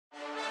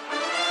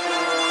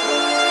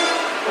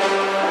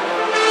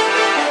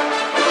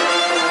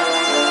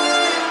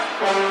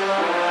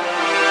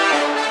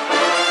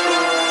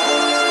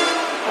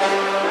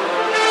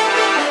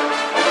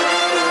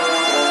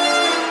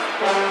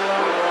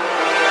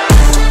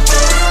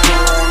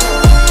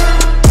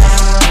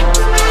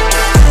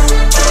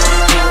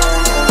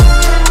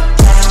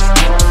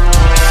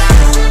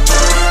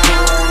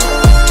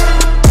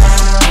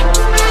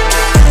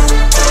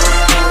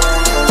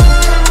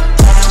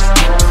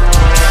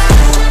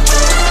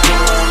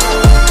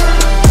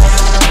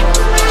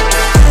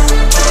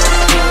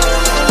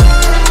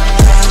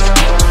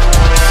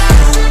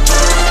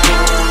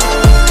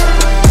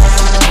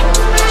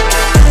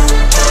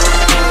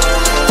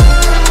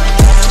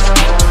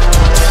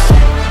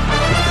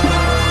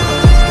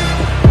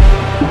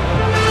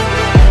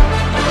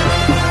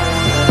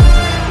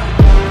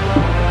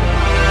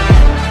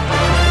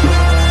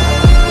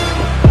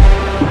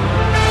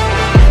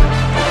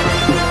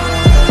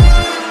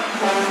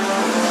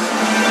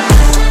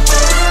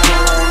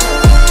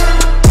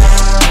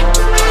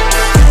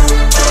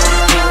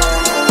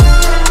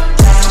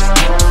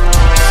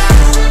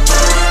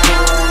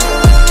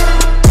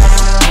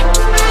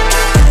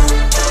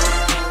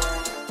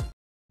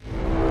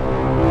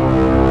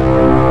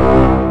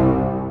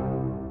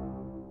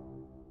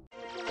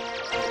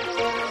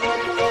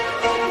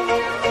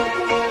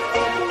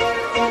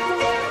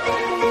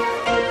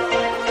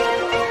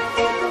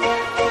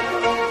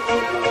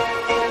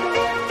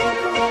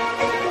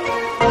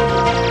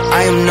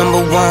am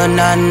number one,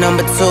 not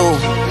number two.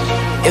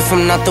 If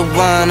I'm not the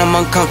one, I'm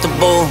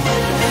uncomfortable.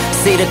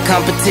 See the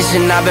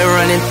competition I've been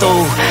running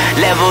through.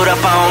 Leveled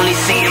up, I only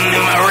see him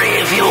in my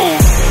rear view.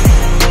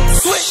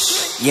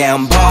 Switch. Yeah,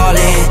 I'm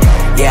ballin',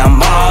 yeah, I'm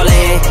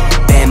ballin',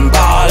 been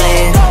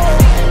ballin'.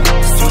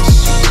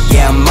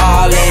 Yeah, I'm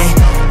ballin',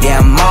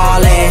 yeah, I'm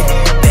ballin',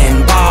 been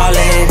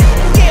ballin'.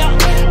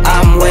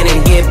 I'm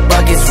winning, get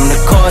buckets from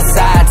the court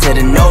side to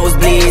the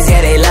nosebleeds,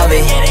 yeah, they love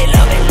it.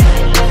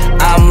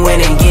 I'm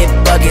winning, get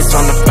buckets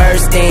on the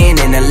first in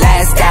and the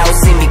last out,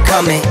 see me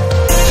coming.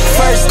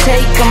 First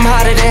take, I'm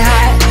hotter than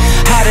hot,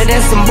 hotter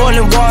than some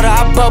boiling water,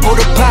 I bubble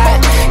the pot.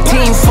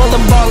 Team full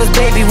of ballers,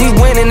 baby, we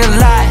winning a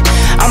lot.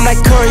 I'm like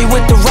Curry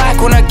with the rock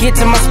when I get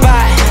to my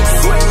spot.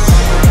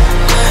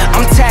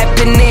 I'm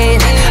tapping in,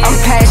 I'm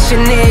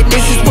passionate,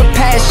 this is what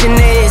passion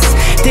is.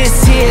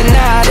 This here,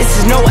 nah, this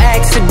is no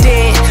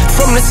accident.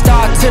 From the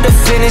start to the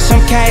finish,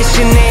 I'm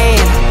cashing in.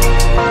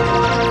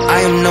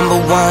 I am number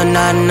one,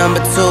 not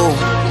number two.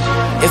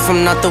 If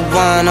I'm not the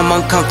one, I'm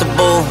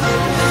uncomfortable.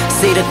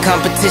 See the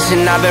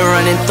competition I've been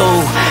running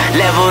through.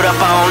 Leveled up,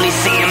 I only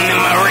see him in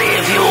my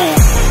rear view.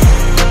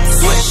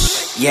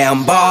 Switch. Yeah,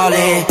 I'm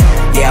ballin',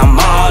 yeah, I'm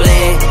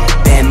ballin',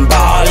 been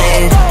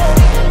ballin'.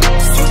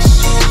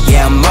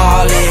 Yeah, I'm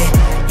ballin',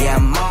 yeah,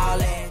 I'm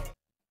ballin'.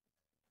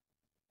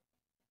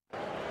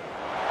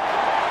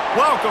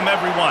 Welcome,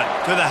 everyone,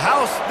 to the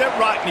house that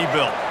Rodney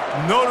built,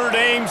 Notre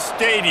Dame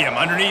Stadium,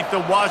 underneath the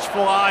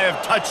watchful eye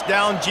of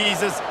Touchdown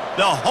Jesus,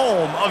 the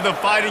home of the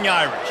Fighting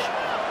Irish.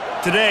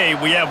 Today,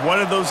 we have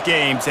one of those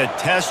games that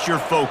tests your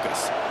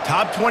focus.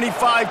 Top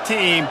 25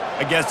 team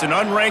against an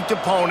unranked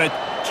opponent.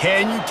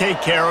 Can you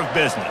take care of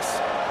business?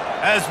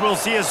 As we'll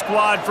see a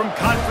squad from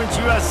Conference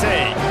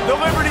USA, the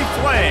Liberty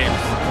Flames,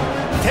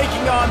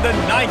 taking on the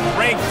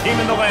 9th-ranked team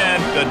in the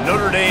land, the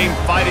Notre Dame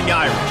Fighting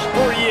Irish.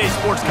 For EA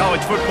Sports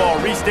College Football,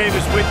 Reese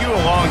Davis with you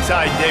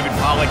alongside David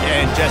Pollack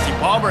and Jesse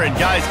Palmer. And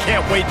guys,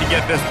 can't wait to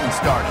get this one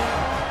started.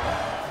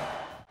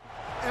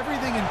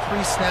 Everything in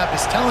pre-snap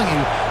is telling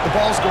you the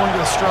ball's going to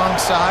the strong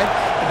side,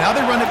 but now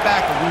they run it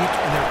back a week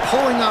and they're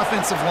pulling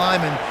offensive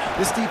linemen.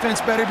 This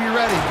defense better be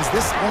ready because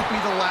this won't be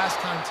the last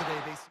time today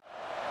they see.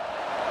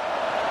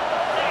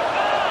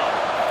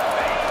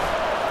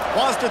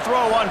 Wants to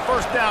throw on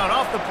first down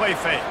off the play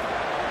fake.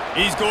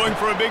 He's going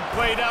for a big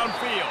play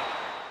downfield.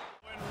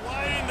 And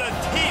right in the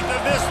teeth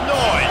of this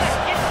noise.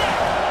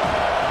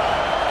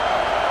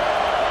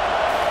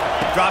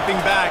 Dropping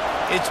back,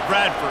 it's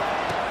Bradford.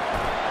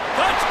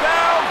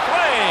 Touchdown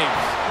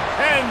Flames!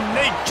 And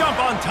they jump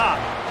on top.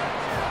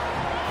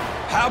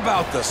 How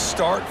about the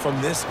start from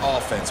this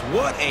offense?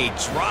 What a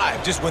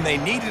drive. Just when they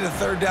needed a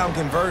third down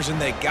conversion,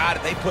 they got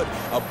it. They put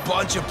a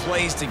bunch of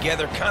plays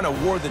together, kind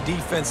of wore the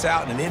defense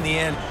out, and in the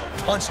end,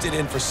 punched it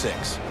in for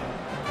 6.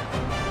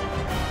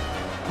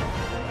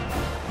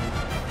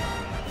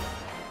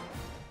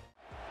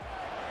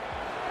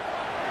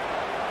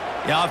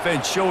 The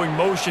offense showing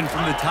motion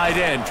from the tight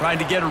end, trying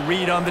to get a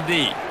read on the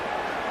D.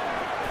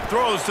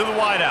 Throws to the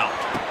wideout.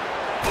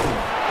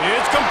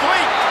 It's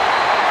complete.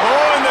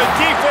 Oh, and the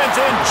defense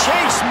in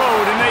chase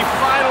mode, and they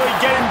finally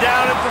get him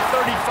down at the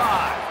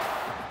 35.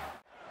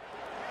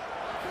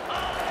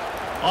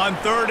 On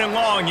 3rd and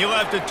long, you'll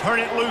have to turn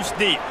it loose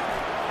deep.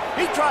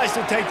 He tries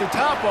to take the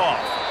top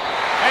off,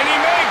 and he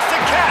makes the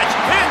catch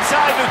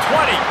inside the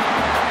 20.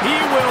 He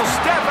will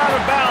step out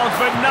of bounds,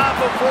 but not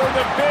before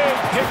the big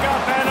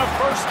pickup and a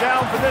first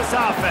down for this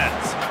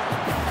offense.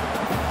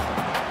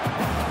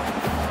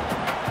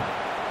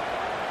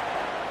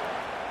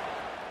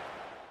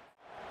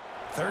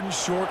 Third and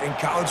short in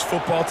college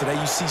football today,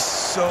 you see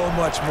so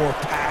much more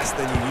pass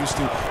than you used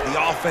to.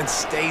 The offense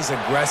stays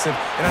aggressive,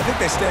 and I think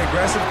they stay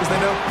aggressive because they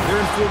know they're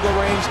in field goal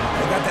range.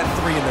 They got that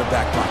 3 in their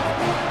back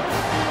pocket.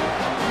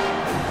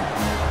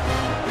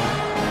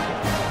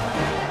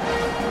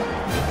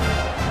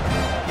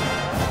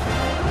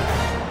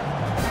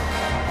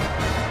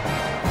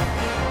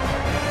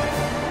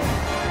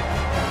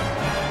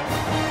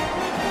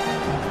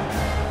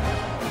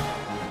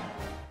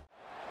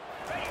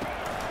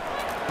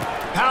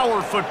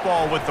 Power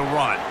football with the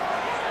run.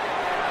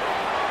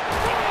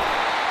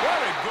 What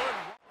a good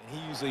run. And he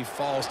usually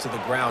falls to the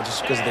ground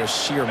just because of their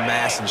sheer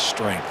mass and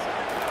strength.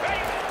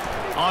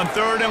 On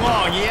 3rd and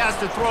long, he has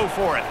to throw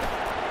for it.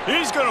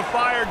 He's going to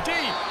fire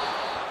deep.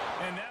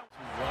 And that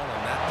run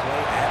on that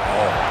play at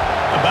all.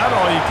 About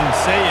all you can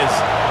say is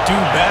do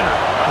better.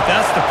 But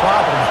that's the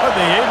problem. Are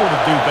they able to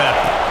do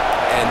better?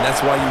 And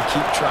that's why you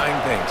keep trying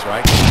things,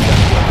 right? You got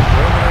to run the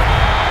perimeter.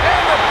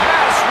 And the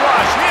pass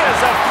rush is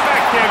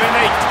effective, and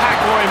they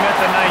tackle him at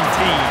the 19.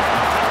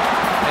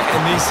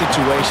 In these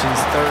situations,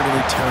 3rd and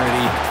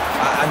eternity,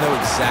 I know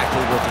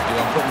exactly what to do.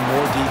 I'm putting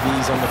more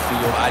DBs on the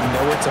field. I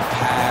know it's a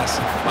pass,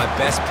 my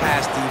best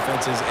pass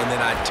defenses, and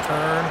then I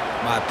turn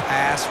my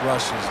pass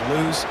rushes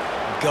loose.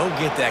 Go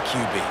get that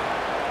QB.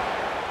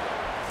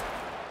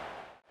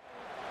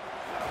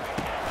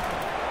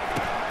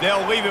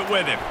 They'll leave it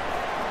with him.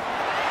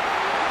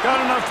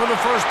 Got enough for the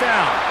first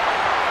down.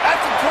 At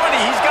the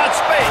 20, he's got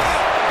space.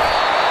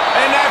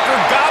 And after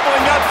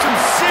gobbling up some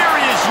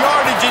serious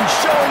yardage and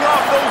showing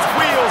off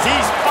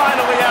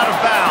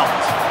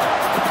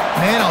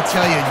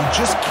tell you, you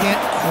just can't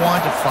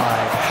quantify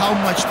how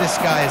much this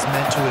guy has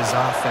meant to his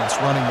offense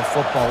running the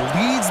football.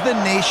 Leads the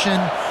nation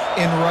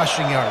in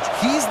rushing yards.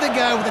 He's the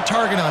guy with the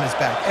target on his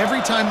back. Every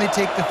time they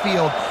take the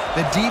field,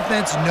 the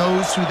defense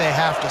knows who they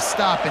have to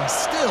stop, and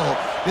still,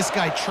 this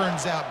guy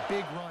churns out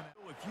big runs.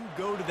 If you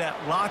go to that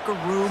locker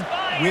room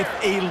with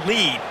a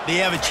lead, they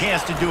have a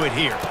chance to do it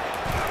here.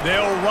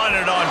 They'll run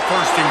it on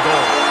 1st and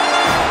goal.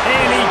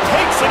 And he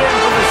takes it in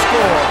for the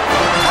score.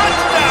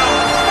 Touchdown,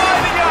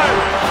 Fighting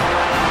Irish!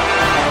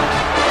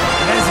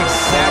 That is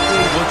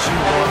exactly what you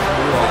want from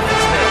your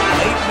offense.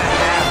 Late in the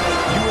half,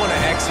 you want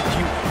to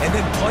execute and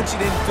then punch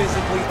it in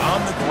physically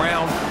on the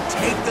ground.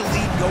 Take the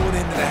lead going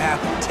into the half.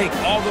 Take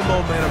all the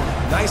momentum.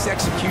 Nice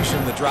execution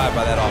of the drive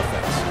by that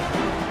offense.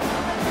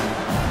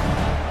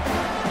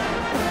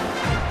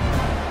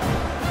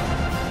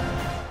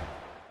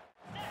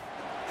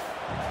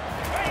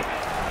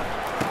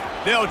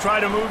 They'll try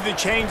to move the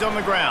chains on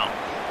the ground.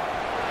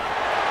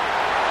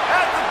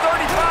 At the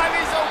 35,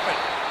 he's open.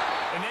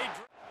 And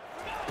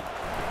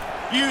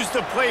they use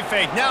the play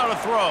fake. Now to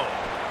throw.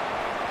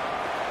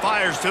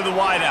 Fires to the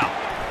wideout.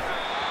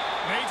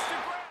 Makes the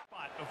grab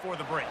spot before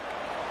the break.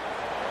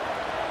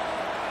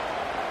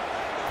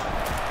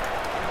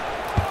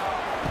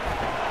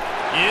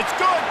 It's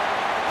good.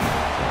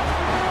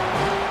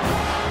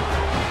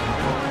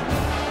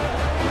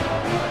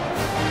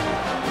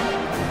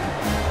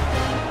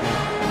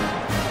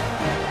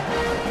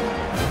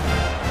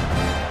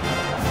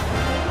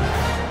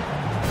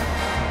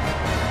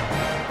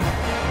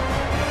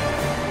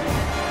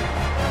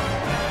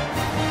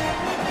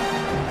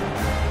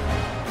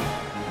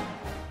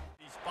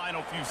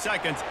 Few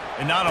seconds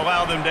and not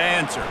allow them to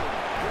answer.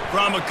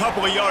 From a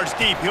couple of yards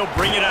deep, he'll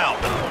bring it out.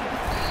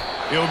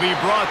 He'll be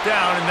brought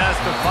down, and that's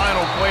the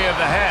final play of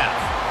the half.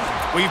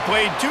 We've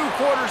played 2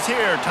 quarters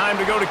here. Time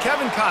to go to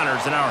Kevin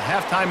Connors in our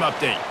halftime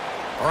update.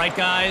 All right,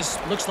 guys,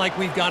 looks like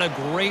we've got a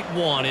great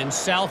one in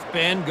South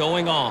Bend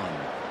going on.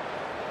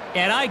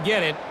 And I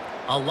get it.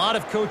 A lot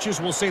of coaches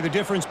will say the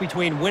difference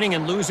between winning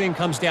and losing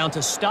comes down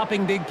to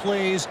stopping big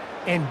plays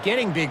and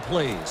getting big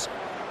plays.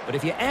 But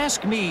if you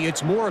ask me,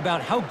 it's more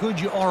about how good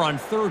you are on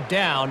 3rd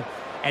down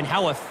and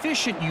how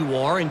efficient you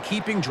are in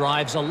keeping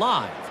drives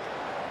alive.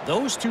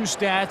 Those 2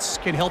 stats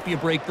can help you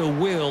break the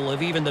will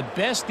of even the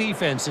best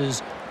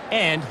defenses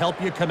and help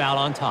you come out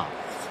on top.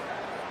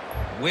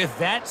 With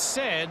that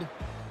said,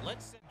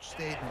 let's...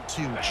 Statement,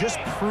 too, just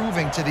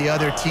proving to the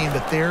other team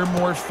that they're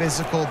more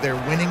physical,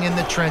 they're winning in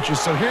the trenches.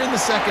 So here in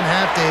the second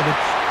half, David.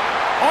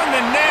 On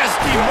the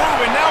nasty move,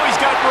 and now he's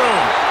got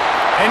room.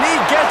 And he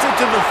gets it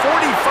to the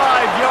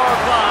 45-yard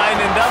line,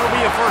 and that'll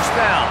be a 1st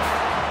down.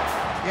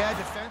 Yeah,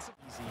 defensive.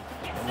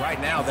 And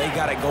right now, they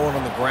got it going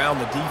on the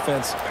ground. The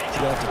defense is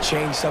going to have to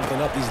change something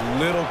up. These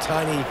little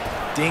tiny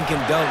dink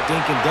and dunk,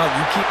 dink and dunk.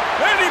 You keep...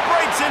 And he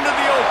breaks into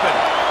the open.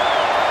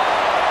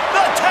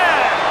 The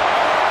tag.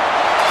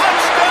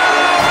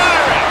 Touchdown,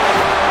 Irish.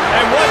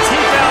 And once he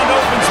found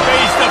open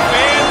space, the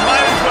band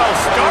might as well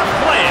start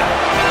playing.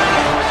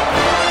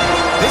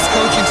 This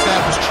coaching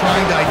staff was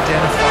trying to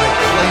identify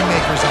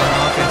playmakers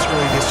on offense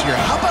early this year.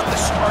 How about the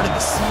start of the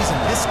season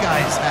this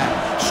guy's had?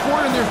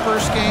 Scored in their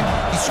first game.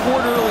 He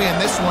scored early in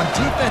this one.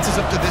 Defenses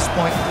up to this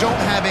point don't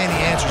have any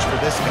answers for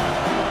this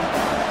guy.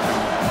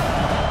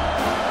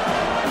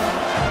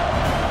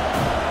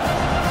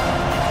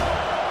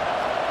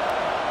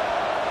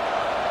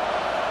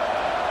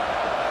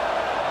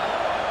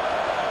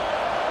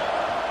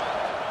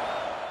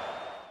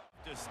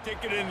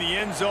 Stick it in the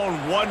end zone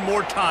one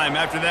more time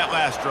after that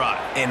last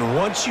drive. And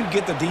once you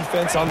get the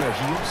defense on their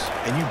heels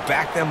and you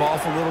back them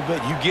off a little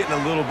bit, you get in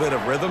a little bit of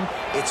rhythm,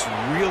 it's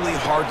really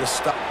hard to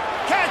stop.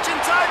 Catch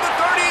inside the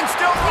 30 and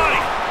still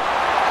running.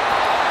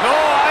 No,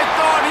 I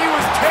thought he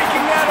was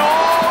taking that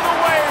all the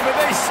way, but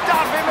they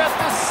stop him at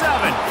the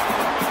 7.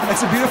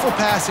 That's a beautiful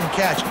pass and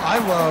catch.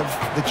 I love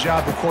the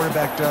job the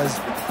quarterback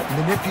does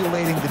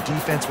manipulating the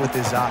defense with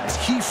his eyes.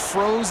 He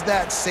froze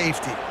that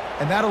safety,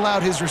 and that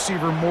allowed his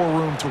receiver more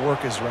room to work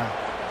his route.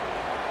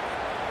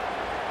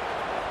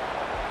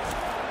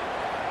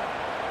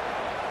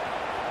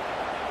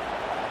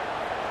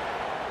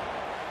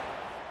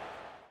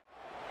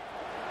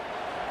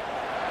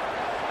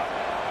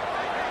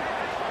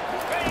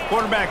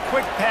 Quarterback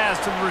quick pass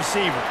to the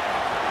receiver.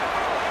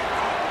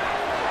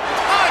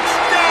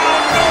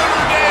 Touchdown,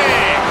 Notre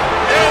Dame!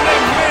 And they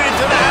made it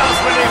to the house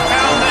when they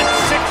found that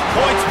 6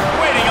 points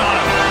waiting on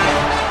them.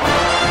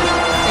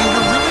 And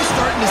you're really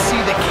starting to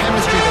see the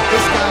chemistry that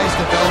this guy is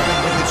developing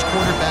with his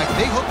quarterback.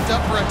 They hooked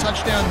up for a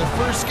touchdown in the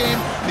first game.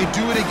 They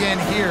do it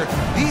again here.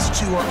 These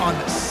two are on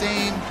the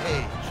same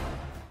page.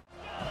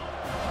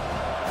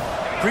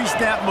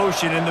 Pre-snap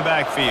motion in the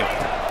backfield.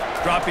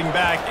 Dropping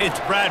back, it's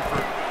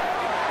Bradford.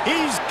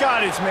 He's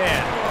got his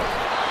man.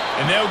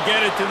 And they'll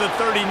get it to the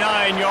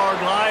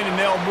 39-yard line, and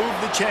they'll move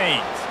the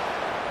chains.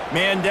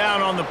 Man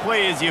down on the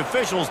play as the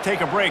officials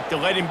take a break to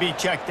let him be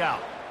checked out.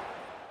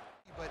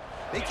 But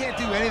they can't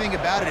do anything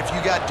about it if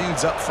you got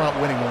dudes up front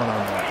winning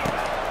one-on-one.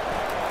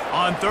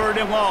 On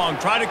 3rd and long,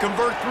 try to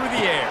convert through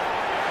the air.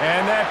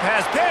 And that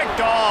pass picked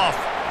off.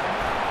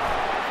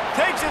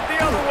 takes it the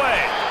other way.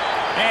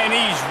 And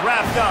he's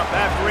wrapped up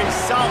after a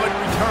solid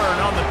return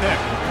on the pick.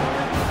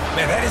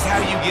 Man, that is how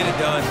you get it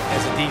done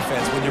as a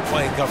defense when you're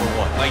playing cover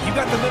one. Like, you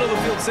got the middle of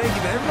the field safety,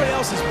 but everybody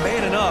else is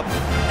manning up.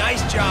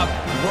 Nice job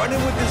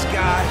running with this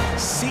guy,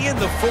 seeing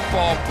the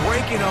football,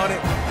 breaking on it,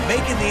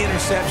 making the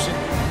interception,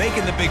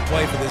 making the big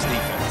play for this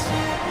defense.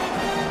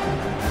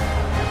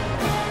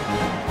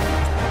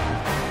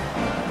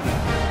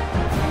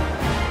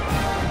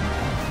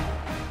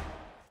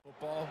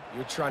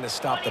 You're trying to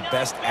stop the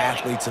best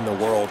athletes in the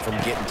world from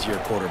getting to your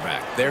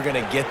quarterback. They're going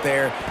to get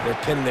there. They're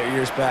pinning their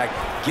ears back,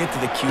 get to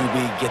the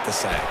QB, get the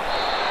sack.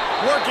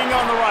 Working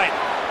on the right.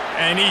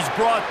 And he's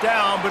brought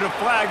down, but a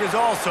flag is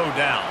also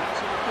down.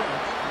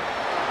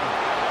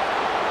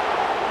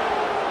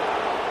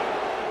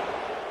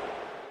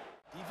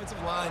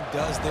 Defensive line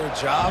does their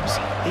jobs.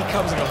 He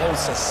comes in and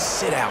holds, says,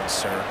 sit down,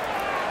 sir.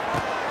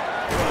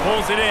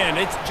 Pulls it in.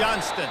 It's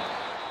Johnston.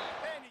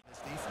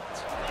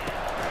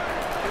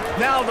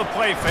 Now the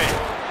play fake.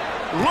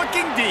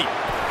 Looking deep.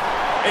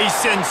 A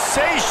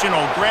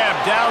sensational grab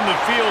down the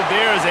field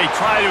there as they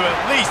try to at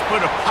least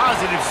put a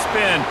positive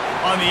spin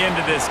on the end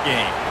of this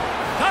game.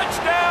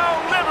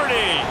 Touchdown,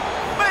 Liberty!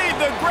 Made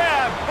the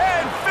grab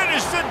and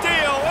finished the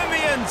deal in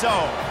the end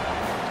zone.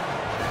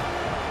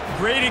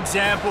 Great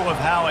example of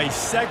how a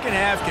second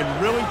half can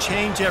really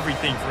change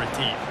everything for a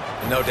team.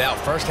 No doubt.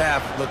 First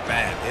half looked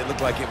bad. It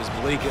looked like it was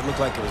bleak. It looked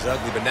like it was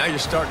ugly. But now you're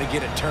starting to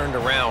get it turned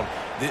around.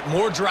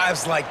 More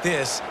drives like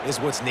this is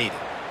what's needed.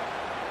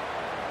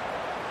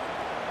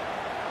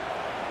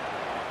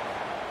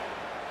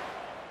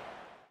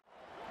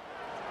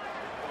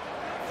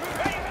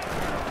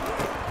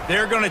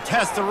 They're going to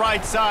test the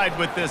right side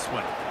with this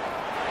one.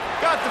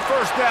 Got the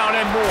first down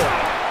and more.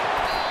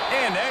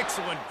 And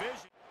excellent vision.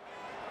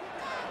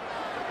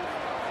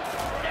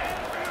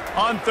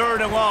 On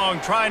 3rd and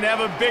long, trying to have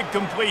a big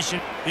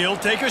completion. He'll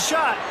take a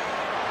shot.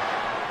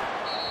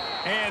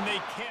 And they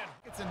can't.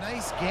 It's a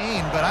nice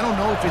gain, but I don't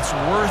know if it's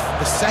worth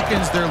the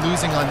seconds they're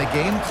losing on the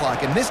game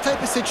clock. In this type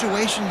of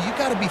situation, you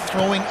got to be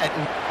throwing at...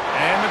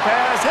 And the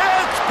pass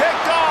hits,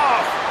 picked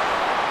off.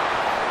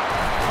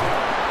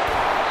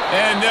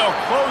 And they'll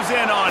close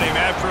in on him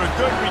after a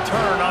good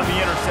return on the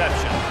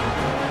interception.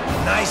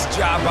 Nice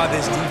job by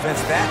this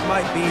defense. That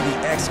might be the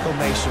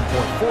exclamation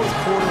point. 4th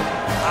quarter,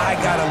 I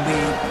got a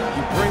lead.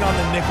 You bring on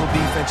the nickel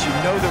defense. You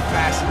know they're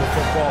passing the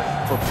football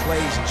for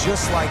plays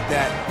just like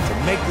that to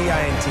make the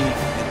INT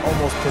and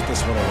almost put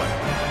this one away.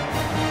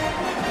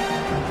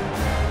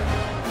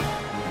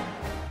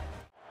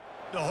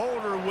 The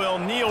holder will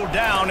kneel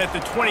down at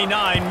the 29,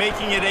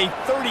 making it a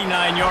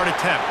 39-yard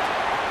attempt.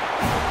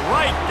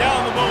 Right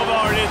down the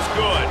boulevard, it's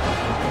good.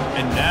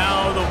 And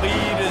now the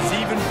lead is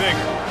even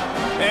bigger.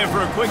 And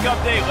for a quick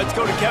update, let's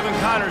go to Kevin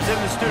Connors in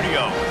the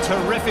studio.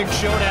 Terrific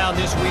showdown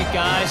this week,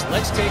 guys.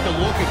 Let's take a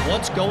look at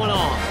what's going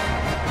on.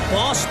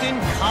 Boston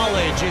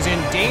College is in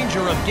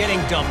danger of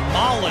getting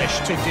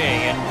demolished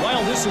today. And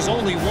while this is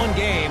only one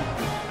game,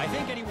 I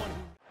think anyone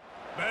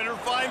who... Better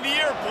find the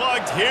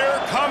earplugs. Here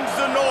comes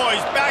the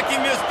noise,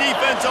 backing this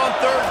defense on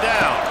 3rd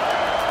down.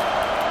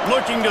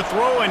 Looking to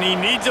throw, and he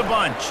needs a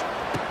bunch.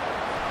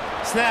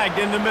 Snagged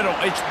in the middle.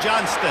 It's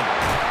Johnston.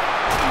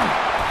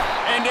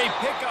 And a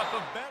pickup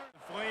of better.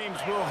 The Flames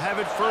will have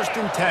it 1st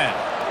and 10.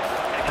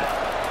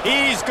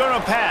 He's going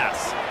to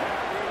pass.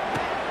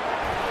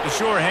 The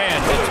sure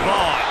hand hits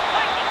Vaukie.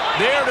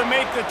 There to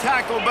make the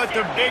tackle, but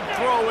the big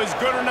throw is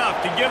good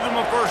enough to give them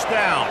a 1st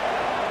down.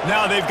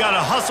 Now they've got to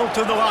hustle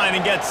to the line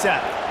and get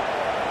set.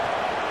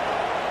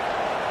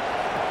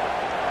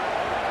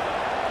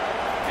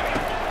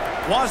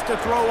 Wants to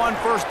throw on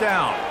 1st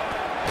down.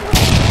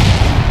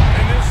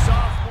 And this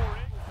sophomore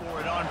in for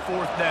it on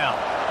 4th down.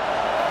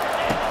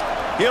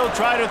 He'll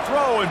try to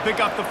throw and pick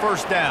up the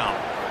 1st down.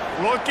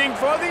 Looking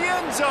for the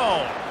end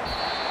zone.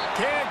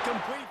 Can't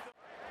complete.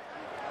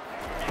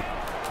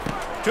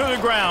 To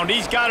the ground.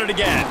 He's got it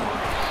again.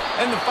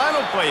 And the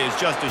final play is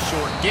just a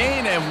short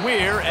gain, and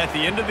we're at the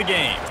end of the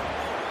game.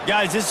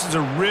 Guys, this is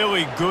a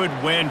really good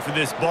win for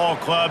this ball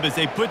club as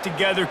they put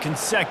together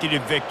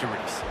consecutive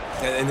victories.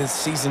 And this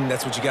season,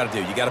 that's what you got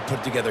to do. You got to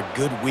put together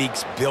good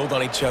weeks, build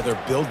on each other,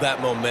 build that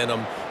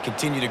momentum,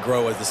 continue to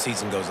grow as the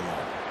season goes along.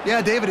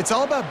 Yeah, David, it's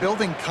all about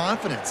building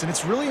confidence, and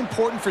it's really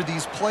important for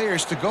these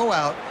players to go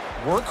out,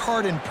 work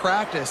hard in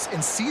practice,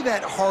 and see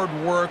that hard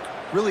work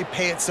really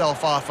pay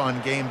itself off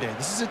on game day.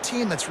 This is a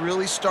team that's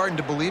really starting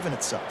to believe in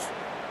itself.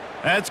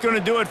 That's going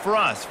to do it for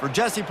us. For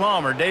Jesse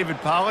Palmer, David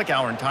Pollack,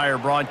 our entire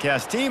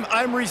broadcast team,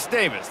 I'm Reese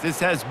Davis. This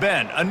has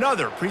been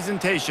another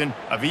presentation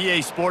of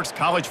EA Sports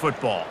College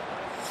Football.